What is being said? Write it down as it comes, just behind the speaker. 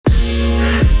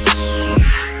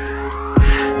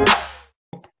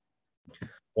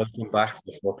Welcome back to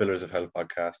the Four Pillars of Health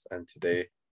podcast. And today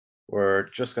we're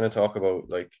just going to talk about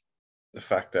like the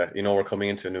fact that, we're coming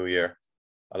into a new year.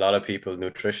 A lot of people,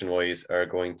 nutrition wise, are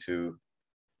going to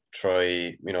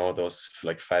try, those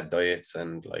like fad diets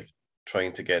and like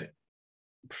trying to get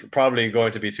probably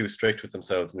going to be too strict with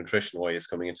themselves nutrition wise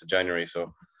coming into January.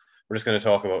 So we're just going to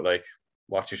talk about like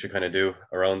what you should kind of do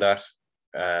around that.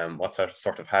 What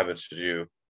sort of habits should you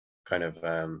kind of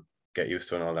get used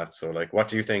to and all that. So like, what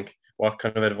do you think? What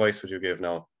kind of advice would you give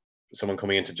now? Someone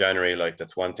coming into January, like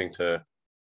that's wanting to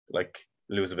like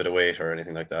lose a bit of weight or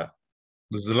anything like that.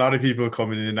 There's a lot of people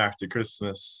coming in after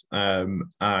Christmas,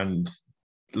 and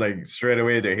like straight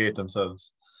away they hate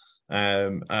themselves.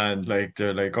 And like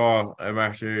they're like, oh, I'm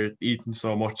after eating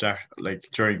so much like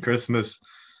during Christmas,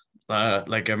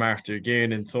 like I'm after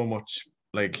gaining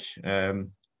like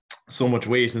so much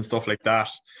weight and stuff like that.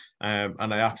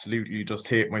 And I absolutely just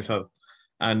hate myself.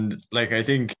 And like I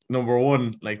think number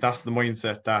one, like that's the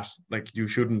mindset that like you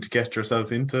shouldn't get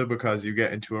yourself into, because you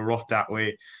get into a rut that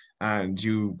way and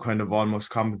you kind of almost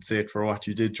compensate for what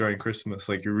you did during Christmas.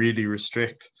 Like you really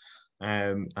restrict,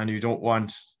 and you don't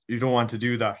want to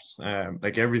do that.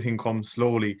 Like everything comes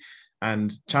slowly,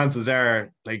 and chances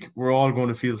are like we're all going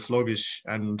to feel sluggish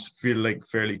and feel like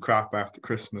fairly crap after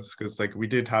Christmas, because like we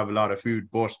did have a lot of food.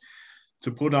 But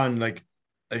to put on like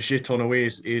a shit ton of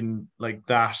weight in like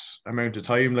that amount of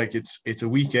time, like it's a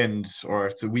weekend or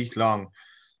it's a week long,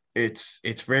 it's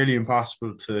fairly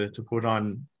impossible to put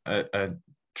on a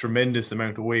tremendous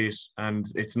amount of weight, and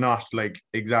it's not like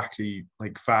exactly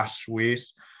like fat weight.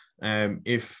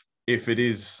 If it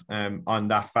is on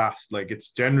that fast, like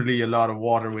it's generally a lot of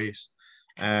water weight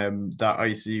that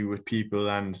I see with people.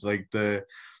 And like the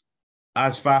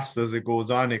as fast as it goes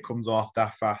on, it comes off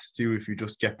that fast too if you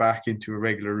just get back into a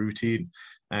regular routine.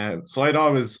 So I'd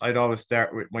always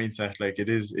start with mindset. Like it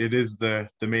is the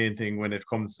main thing when it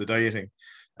comes to dieting.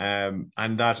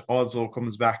 And that also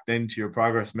comes back then to your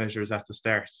progress measures at the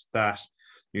start, that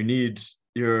you need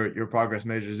your progress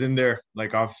measures in there,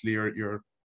 like obviously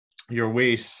your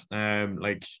weight,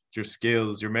 like your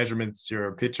scales, your measurements,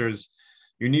 your pictures.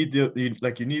 You need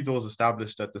those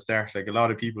established at the start. Like a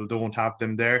lot of people don't have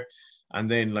them there,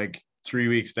 and then like 3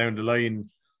 weeks down the line,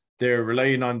 they're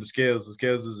relying on the scales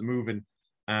is moving,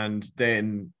 and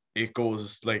then it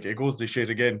goes to shit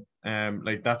again.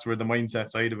 Like that's where the mindset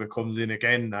side of it comes in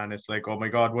again, and it's like, oh my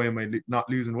god, why am I not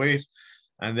losing weight?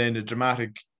 And then a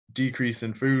dramatic decrease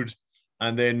in food,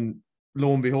 and then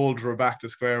lo and behold, we're back to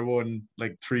square one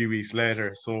like 3 weeks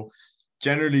later. So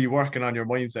generally, working on your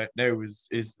mindset now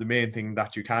is the main thing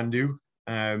that you can do,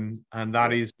 and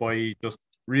that Yeah. is by just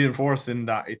reinforcing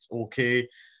that it's okay,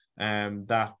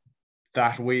 that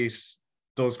that weight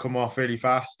does come off fairly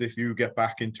fast if you get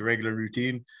back into regular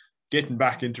routine. Getting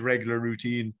back into regular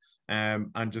routine,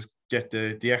 and just get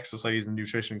the exercise and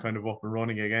nutrition kind of up and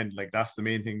running again. Like that's the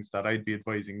main things that I'd be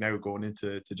advising now going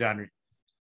into January.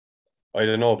 I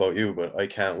don't know about you, but I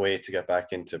can't wait to get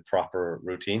back into proper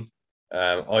routine.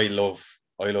 I love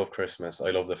Christmas.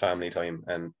 I love the family time,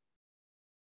 and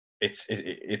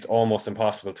it's almost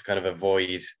impossible to kind of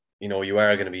avoid. You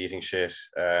are going to be eating shit.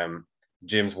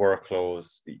 Gyms were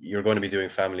closed. You're going to be doing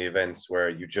family events where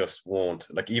you just won't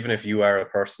like. Even if you are a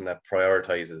person that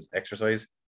prioritizes exercise,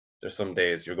 there's some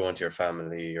days you're going to your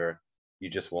family or you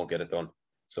just won't get it done.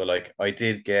 So like, I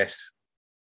did get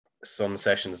some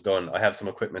sessions done. I have some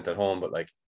equipment at home, but like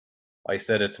I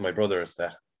said it to my brothers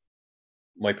that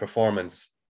my performance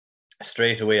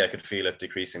straight away I could feel it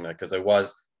decreasing, like because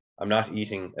I'm not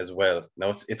eating as well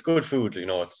now. It's good food,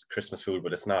 it's Christmas food,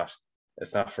 but it's not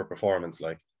for performance,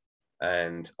 like.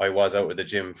 And I was out with the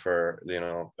gym for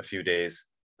a few days,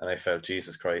 and I felt,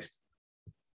 Jesus Christ,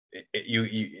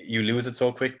 you lose it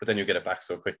so quick, but then you get it back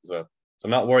so quick as well. So I'm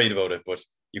not worried about it, but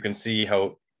you can see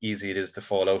how easy it is to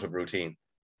fall out of routine.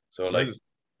 So It like, is.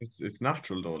 It's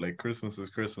natural though. Like Christmas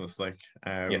is Christmas. Like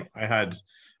yeah, I had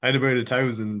about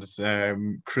 1,000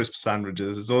 crisp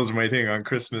sandwiches. Those are my thing on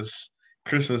Christmas.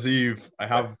 Christmas Eve, I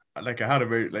had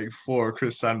about like four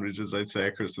crisp sandwiches, I'd say,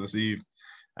 Christmas Eve.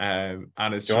 And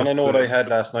it's do you want to just know what I the had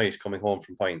last night coming home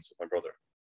from pints with my brother?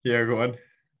 yeah, go on.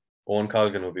 Owen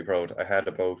Colgan would be proud. I had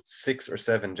about 6 or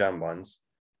 7 jambons.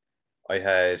 I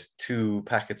had 2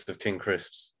 packets of King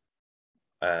Crisps.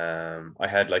 I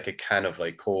had like a can of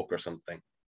like Coke or something.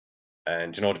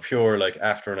 And the pure, like,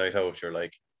 after a night out,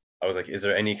 I was like, is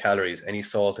there any calories, any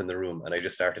salt in the room? And I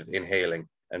just started inhaling,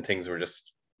 and things were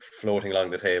just floating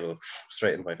along the table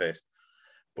straight in my face.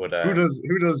 But Who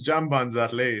does jambons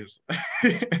that late?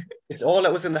 it's all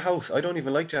that was in the house. I don't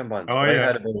even like jambons, Oh but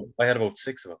yeah. I had about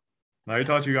 6 of them. I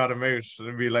thought you got him out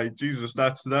and be like, Jesus,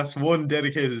 that's one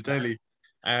dedicated telly.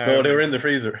 No, they were Um, in the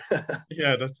freezer.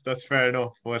 yeah, that's fair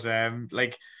enough. But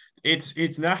like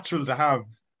it's natural to have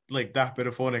like that bit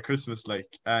of fun at Christmas, like,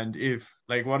 and if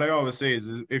like what I always say is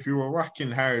if you were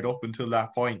working hard up until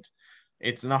that point,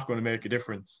 it's not going to make a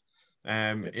difference.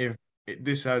 Yeah, If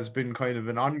this has been kind of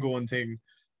an ongoing thing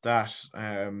that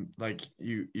like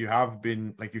you have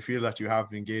been like you feel that you have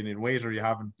been gaining weight or you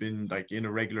haven't been like in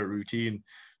a regular routine,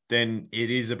 then it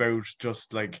is about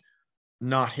just like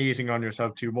not hating on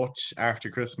yourself too much after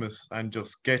Christmas and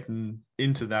just getting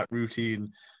into that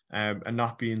routine, and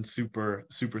not being super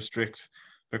strict,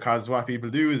 because what people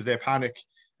do is they panic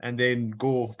and then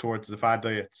go towards the fad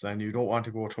diets, and you don't want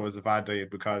to go towards the fad diet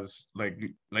because like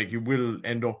you will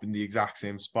end up in the exact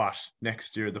same spot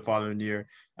next year, the following year,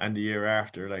 and the year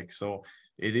after. Like, so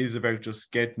it is about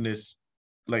just getting it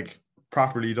like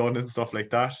properly done and stuff like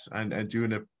that, and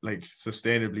doing it like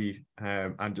sustainably,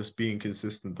 and just being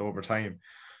consistent over time.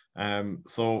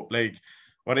 So like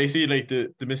what I see, like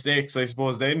the mistakes I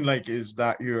suppose then like is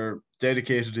that you're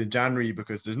dedicated in January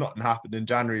because there's nothing happened in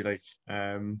January. Like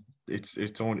it's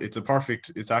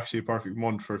actually a perfect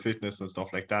month for fitness and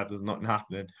stuff like that. There's nothing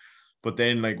happening. But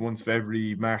then like once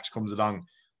February, March comes along,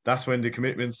 that's when the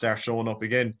commitments start showing up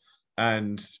again.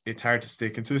 And it's hard to stay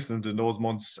consistent in those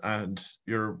months, and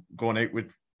you're going out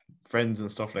with friends and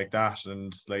stuff like that,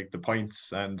 and like the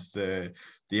pints and the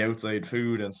outside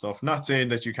food and stuff. Not saying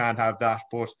that you can't have that,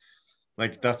 but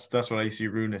like that's what I see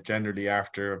ruin it generally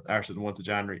after the month of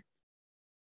January.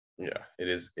 yeah, it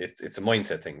is. It's a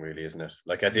mindset thing, really, isn't it?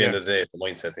 Like at the end Yeah. of the day, it's a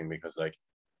mindset thing because like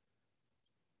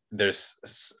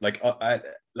like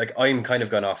like I'm kind of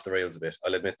gone off the rails a bit.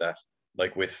 I'll admit that.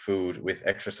 Like with food, with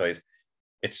exercise,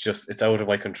 it's out of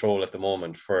my control at the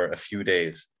moment for a few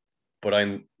days. But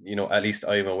at least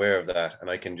I'm aware of that, and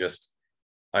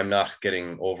I'm not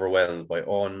getting overwhelmed by,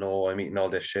 oh no, I'm eating all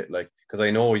this shit, like, because I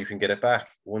know you can get it back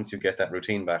once you get that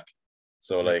routine back.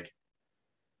 So Yeah. like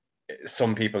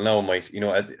some people now might,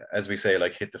 as we say,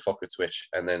 like hit the fuck it switch,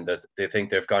 and then they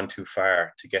think they've gone too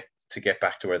far to get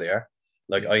back to where they are.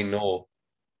 Like Yeah. I know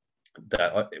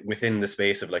that within the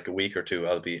space of like a week or two,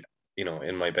 I'll be,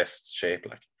 in my best shape.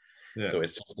 Like, Yeah. so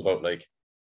it's just about like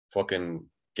fucking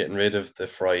getting rid of the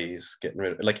fries, getting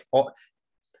rid of like, oh,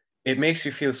 it makes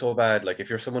you feel so bad. Like if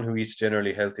you're someone who eats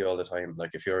generally healthy all the time,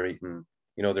 like if you're eating,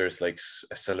 there's like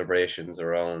celebrations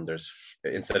around.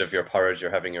 Instead of your porridge,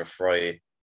 you're having your fry.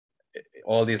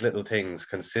 All these little things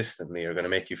consistently are going to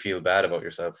make you feel bad about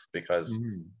yourself because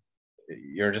Mhm.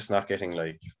 you're just not getting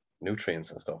like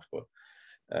nutrients and stuff. But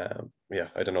yeah,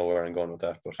 I don't know where I'm going with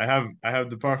that, but I have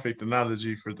the perfect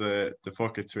analogy for the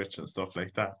fuck it switch and stuff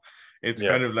like that. It's yeah,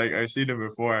 kind of like I've seen it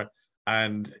before,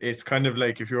 and it's kind of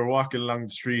like if you were walking along the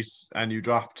street and you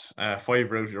dropped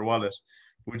five out of your wallet,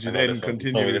 would you I know then this one. You told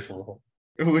me continue? this one.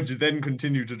 Would you then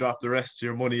continue to drop the rest of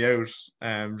your money out,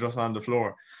 just on the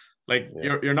floor? Like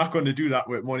Yeah, you're not going to do that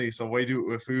with money, so why do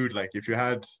it with food? Like if you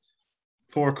had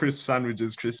four crisp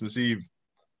sandwiches Christmas Eve,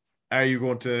 are you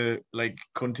going to like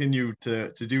continue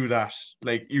to do that?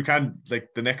 Like you can like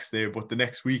the next day, but the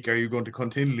next week, are you going to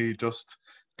continually just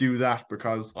do that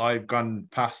because I've gone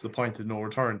past the point of no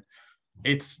return?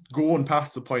 It's going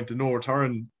past the point of no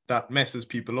return that messes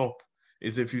people up.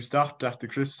 Is if you stopped at the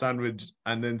crisp sandwich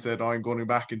and then said, oh, I'm going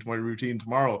back into my routine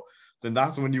tomorrow, then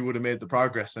that's when you would have made the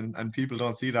progress. And people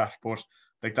don't see that. But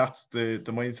like that's the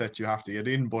mindset you have to get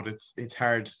in. But it's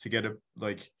hard to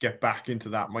get back into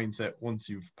that mindset once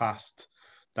you've passed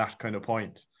that kind of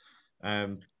point.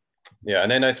 Um yeah, and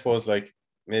then I suppose like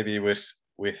maybe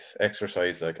with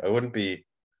exercise, like I wouldn't be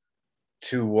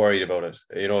too worried about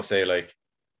it. Say like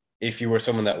if you were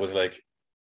someone that was like,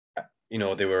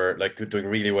 they were like doing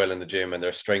really well in the gym and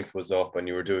their strength was up and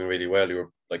you were doing really well, you were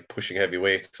like pushing heavy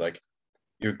weights, like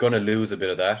you're gonna lose a bit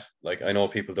of that. Like I know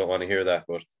people don't want to hear that,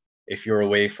 but if you're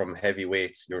away from heavy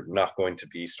weights, you're not going to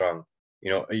be strong.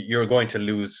 You're going to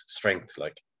lose strength.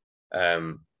 Like,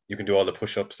 you can do all the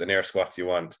push-ups and air squats you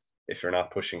want. If you're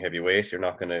not pushing heavy weight, you're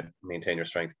not going to maintain your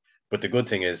strength. But the good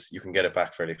thing is you can get it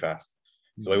back fairly fast.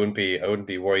 So I wouldn't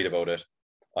be worried about it.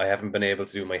 I haven't been able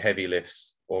to do my heavy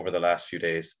lifts over the last few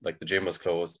days. Like the gym was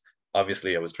closed.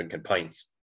 Obviously, I was drinking pints.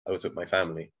 I was with my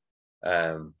family.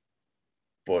 Um,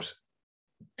 but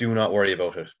do not worry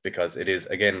about it because it is,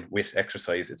 again, with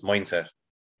exercise, it's mindset.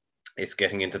 It's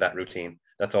getting into that routine.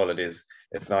 That's all it is.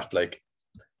 It's not like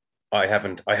I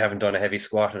haven't done a heavy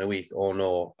squat in a week. Oh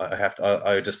no, I have to.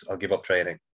 I'll give up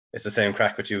training. It's the same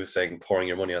crack with you saying pouring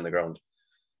your money on the ground.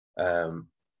 Um,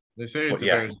 they say but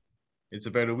yeah, it's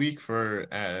about a week for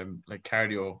like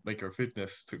cardio, like your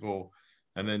fitness to go,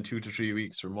 and then 2 to 3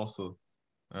 weeks for muscle.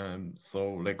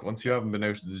 So like once you haven't been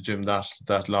out of the gym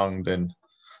that long, then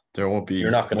there won't you're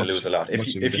be not going to lose much a lot. If much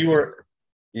you, of a if you were difference.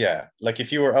 yeah, like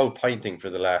if you were out pinting for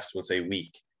the last, we'll say,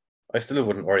 week, I still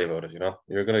wouldn't worry about it.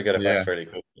 You're gonna get it back Yeah, fairly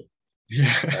quickly.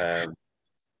 yeah. Um,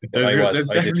 but There's I did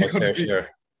definitely my going to fair be share.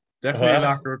 definitely a Huh?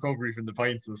 lack of recovery from the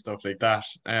pints and stuff like that.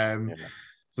 Yeah.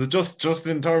 So just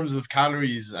in terms of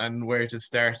calories and where to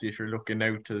start if you're looking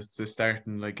out to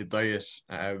starting like a diet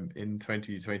in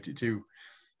 2022.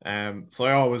 So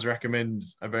I always recommend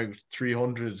about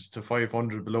 300 to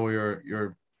 500 below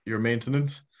your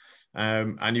maintenance.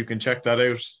 And you can check that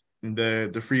out in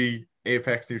the free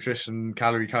Apex Nutrition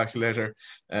calorie calculator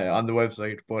on the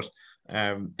website. But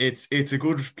it's a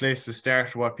good place to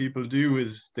start. What people do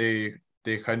is they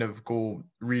kind of go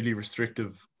really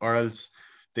restrictive, or else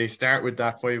they start with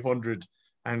that 500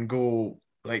 and go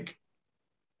like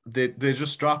they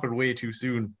just drop it way too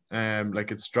soon.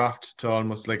 Like it's dropped to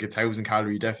almost like 1,000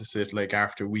 calorie deficit like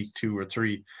after week 2 or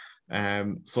 3.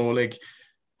 So like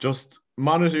just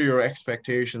monitor your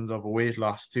expectations of a weight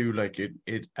loss too. Like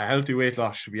it a healthy weight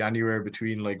loss should be anywhere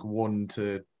between like 1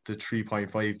 to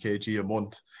 3.5 kg a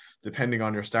month, depending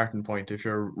on your starting point. If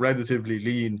you're relatively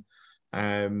lean,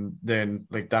 then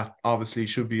like that obviously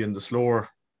should be in the slower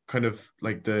kind of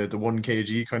like the 1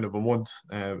 kg kind of a month,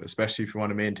 especially if you want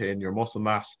to maintain your muscle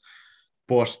mass.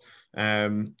 But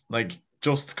like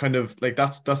just kind of like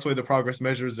that's why the progress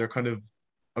measures are kind of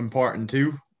important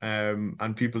too.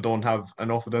 And people don't have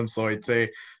enough of them. So I'd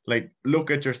say like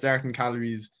look at your starting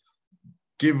calories,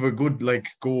 give a good like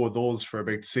go of those for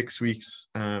about 6 weeks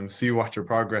and see what your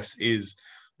progress is.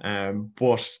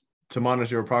 But to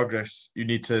monitor your progress, you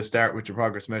need to start with your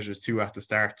progress measures too at the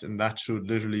start, and that should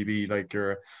literally be like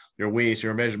your weight,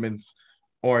 your measurements,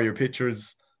 or your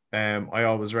pictures. I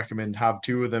always recommend have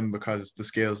two of them because the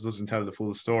scales doesn't tell the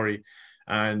full story,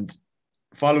 and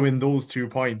following those 2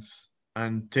 points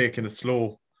and taking it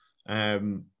slow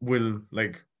will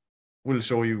will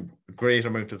show you a great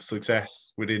amount of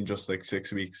success within just like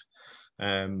 6 weeks.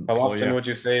 How So often yeah, would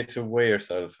you say to weigh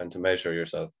yourself and to measure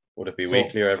yourself? Would it be so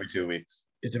weekly or every 2 weeks?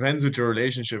 it depends with your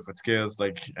relationship with scales.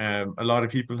 Like a lot of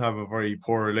people have a very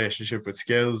poor relationship with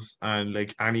scales, and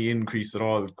like any increase at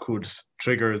all could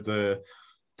trigger the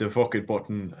fuck it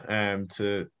button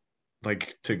to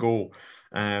like to go.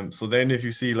 So then if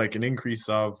you see like an increase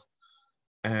of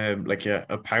like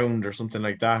a pound or something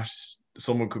like that,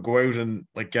 someone could go out and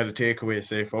like get a takeaway,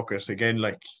 say fuck it again.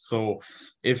 Like so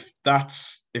if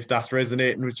that's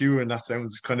resonating with you and that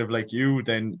sounds kind of like you,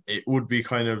 then it would be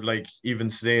kind of like even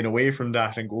staying away from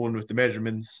that and going with the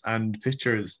measurements and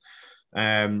pictures.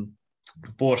 Um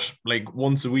but like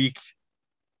once a week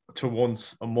to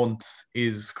once a month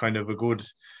is kind of a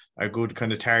good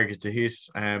kind of target to hit.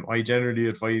 I generally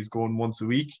advise going once a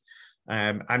week.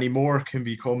 Any more can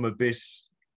become a bit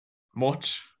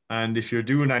much. And if you're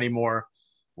doing any more,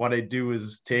 what I do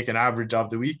is take an average of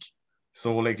the week.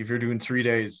 So like if you're doing 3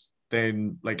 days,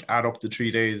 then like add up the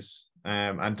 3 days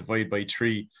and divide by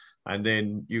three. And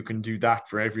then you can do that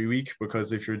for every week.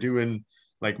 Because if you're doing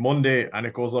like Monday and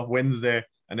it goes up Wednesday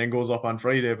and then goes up on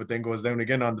Friday, but then goes down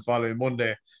again on the following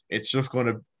Monday, it's just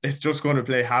gonna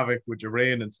play havoc with your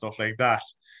brain and stuff like that.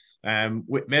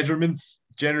 With measurements,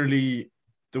 generally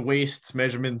the waist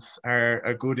measurements are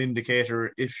a good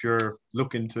indicator if you're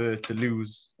looking to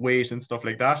lose weight and stuff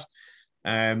like that.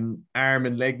 Arm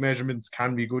and leg measurements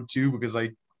can be good too because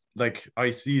I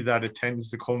see that it tends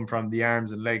to come from the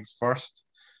arms and legs first,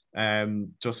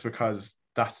 just because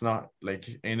that's not like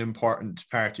an important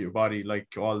part of your body. Like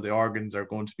all the organs are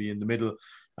going to be in the middle,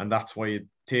 and that's why it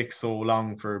takes so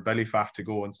long for belly fat to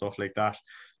go and stuff like that.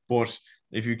 But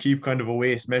if you keep kind of a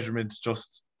waist measurement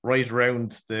just right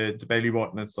around the belly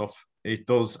button and stuff, it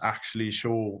does actually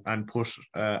show and put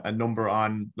a number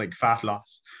on like fat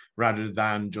loss rather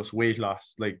than just weight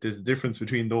loss. Like there's a difference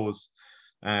between those.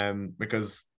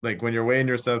 Because like when you're weighing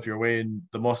yourself, you're weighing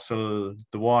the muscle,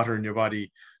 the water in your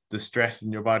body, the stress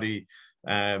in your body,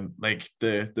 like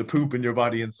the poop in your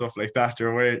body and stuff like that.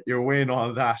 You're weighing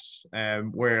all that.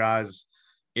 Whereas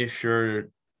if you're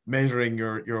measuring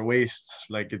your waist,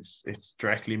 like it's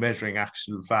directly measuring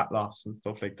actual fat loss and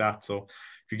stuff like that. So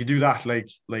if you could do that like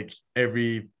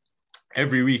every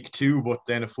week too, but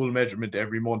then a full measurement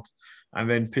every month. And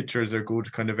then pictures are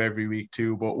good kind of every week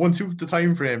too. But once you have the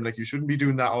time frame, like you shouldn't be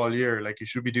doing that all year. Like you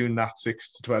should be doing that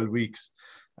 6 to 12 weeks.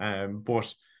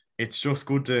 But it's just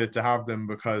good to have them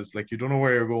because like you don't know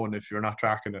where you're going if you're not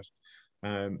tracking it.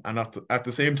 And at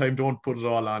the same time, don't put it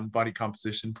all on body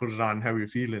composition, put it on how you're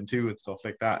feeling too and stuff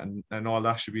like that. And all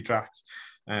that should be tracked.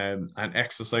 And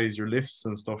exercise, your lifts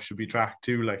and stuff should be tracked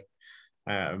too. Like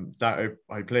that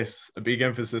I place a big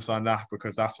emphasis on that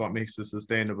because that's what makes it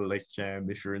sustainable. Like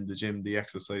if you're in the gym, the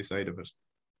exercise side of it.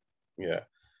 Yeah.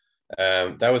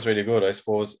 That was really good. I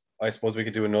suppose we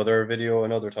could do another video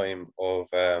another time of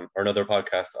or another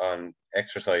podcast on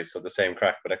exercise. So the same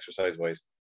crack, but exercise wise.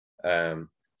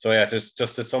 So yeah, just to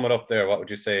sum it up there, what would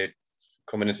you say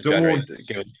coming into January? Don't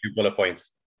Give us 2 bullet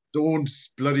points. don't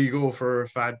bloody go for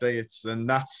fad diets, and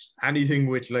that's anything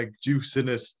with like juice in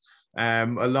it.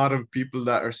 A lot of people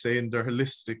that are saying they're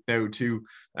holistic now too.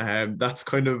 That's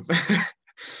kind of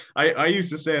I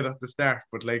used to say it at the start,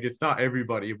 but like it's not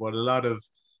everybody, but a lot of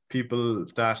people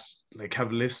that like have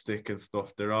holistic and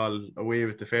stuff, they're all away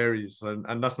with the fairies,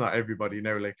 and that's not everybody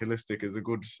now. Like holistic is a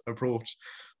good approach,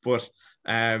 but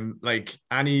like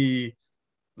any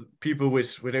people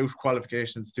without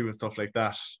qualifications too and stuff like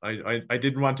that. I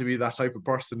didn't want to be that type of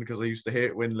person because I used to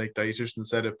hate when like dietitians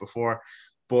said it before,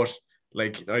 but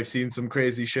like I've seen some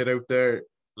crazy shit out there.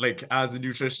 Like as a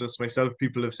nutritionist myself,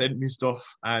 people have sent me stuff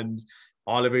and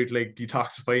all about like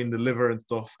detoxifying the liver and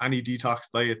stuff. Any detox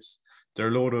diets, they're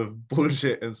a load of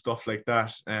bullshit and stuff like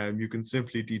that. You can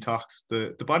simply detox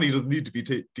the body doesn't need to be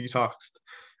detoxed.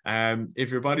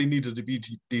 If your body needed to be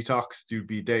detoxed, you'd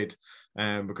be dead,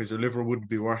 because your liver wouldn't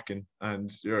be working, and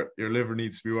your liver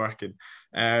needs to be working.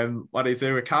 What I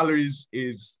say with calories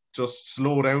is just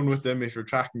slow down with them. If you're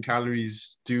tracking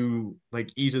calories, do like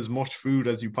eat as much food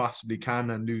as you possibly can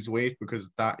and lose weight,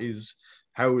 because that is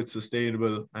how it's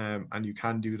sustainable, and you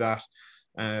can do that.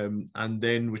 And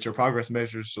then with your progress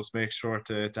measures, just make sure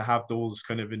to have those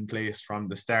kind of in place from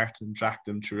the start and track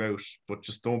them throughout, but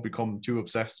just don't become too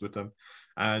obsessed with them.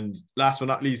 And last but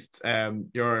not least,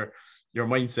 your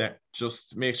mindset,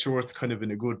 just make sure it's kind of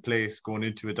in a good place going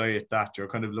into a diet, that you're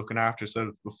kind of looking after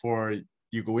yourself before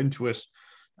you go into it,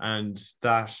 and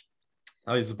that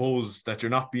I suppose that you're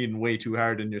not being way too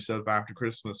hard on yourself after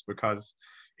Christmas, because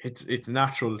it's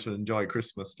natural to enjoy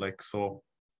Christmas. Like, so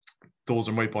those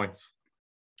are my points.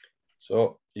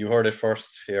 So you heard it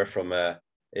first here from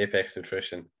Apex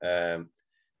Nutrition. They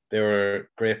were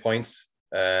great points,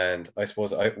 and I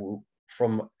suppose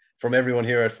from everyone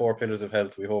here at Four Pillars of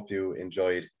Health, we hope you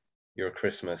enjoyed your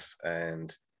Christmas,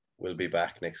 and we'll be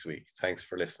back next week. Thanks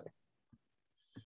for listening.